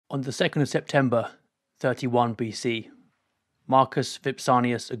On the 2nd of September 31 BC, Marcus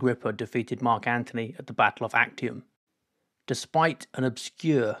Vipsanius Agrippa defeated Mark Antony at the Battle of Actium. Despite an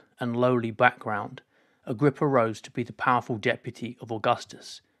obscure and lowly background, Agrippa rose to be the powerful deputy of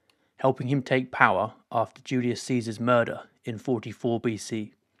Augustus, helping him take power after Julius Caesar's murder in 44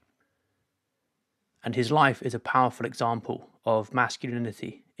 BC. And his life is a powerful example of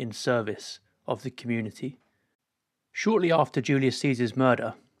masculinity in service of the community. Shortly after Julius Caesar's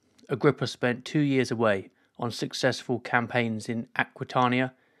murder, Agrippa spent 2 years away on successful campaigns in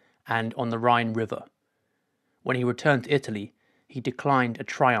Aquitania and on the Rhine River. When he returned to Italy, he declined a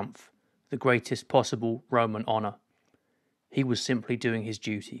triumph, the greatest possible Roman honour. He was simply doing his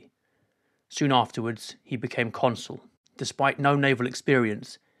duty. Soon afterwards, he became consul. Despite no naval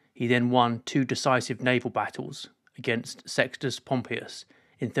experience, he then won 2 decisive naval battles against Sextus Pompeius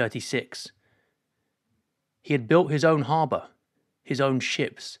in 36. He had built his own harbour, his own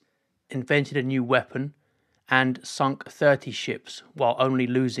ships, invented a new weapon, and sunk 30 ships while only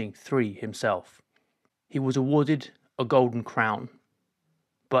losing 3 himself. He was awarded a golden crown,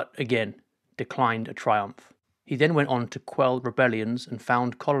 but again declined a triumph. He then went on to quell rebellions and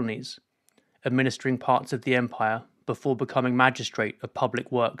found colonies, administering parts of the empire before becoming magistrate of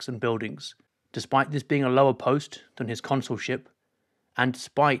public works and buildings. Despite this being a lower post than his consulship, and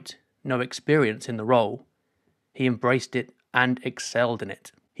despite no experience in the role, he embraced it and excelled in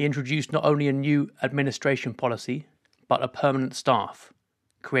it. He introduced not only a new administration policy, but a permanent staff,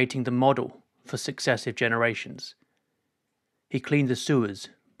 creating the model for successive generations. He cleaned the sewers,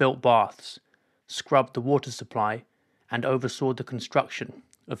 built baths, scrubbed the water supply, and oversaw the construction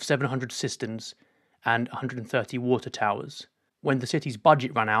of 700 cisterns and 130 water towers. When the city's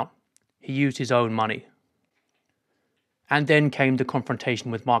budget ran out, he used his own money. And then came the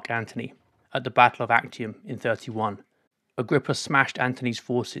confrontation with Mark Antony at the Battle of Actium in 31. Agrippa smashed Antony's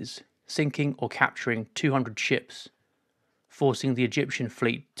forces, sinking or capturing 200 ships, forcing the Egyptian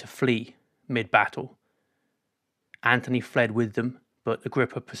fleet to flee mid-battle. Antony fled with them, but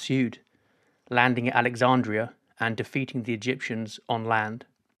Agrippa pursued, landing at Alexandria and defeating the Egyptians on land.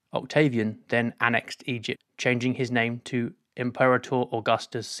 Octavian then annexed Egypt, changing his name to Imperator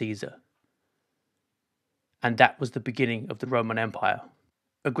Augustus Caesar. And that was the beginning of the Roman Empire.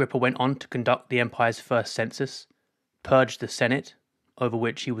 Agrippa went on to conduct the empire's first census, purge the Senate, over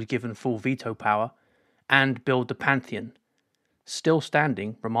which he was given full veto power, and build the Pantheon, still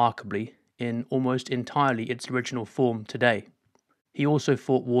standing, remarkably, in almost entirely its original form today. He also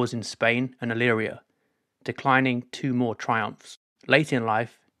fought wars in Spain and Illyria, declining 2 more triumphs. Late in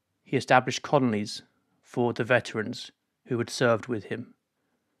life, he established colonies for the veterans who had served with him.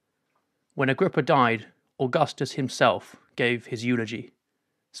 When Agrippa died, Augustus himself gave his eulogy,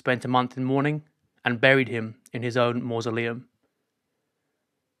 spent a month in mourning, and buried him in his own mausoleum.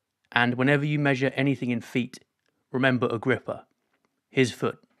 And whenever you measure anything in feet, remember Agrippa. His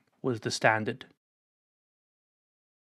foot was the standard.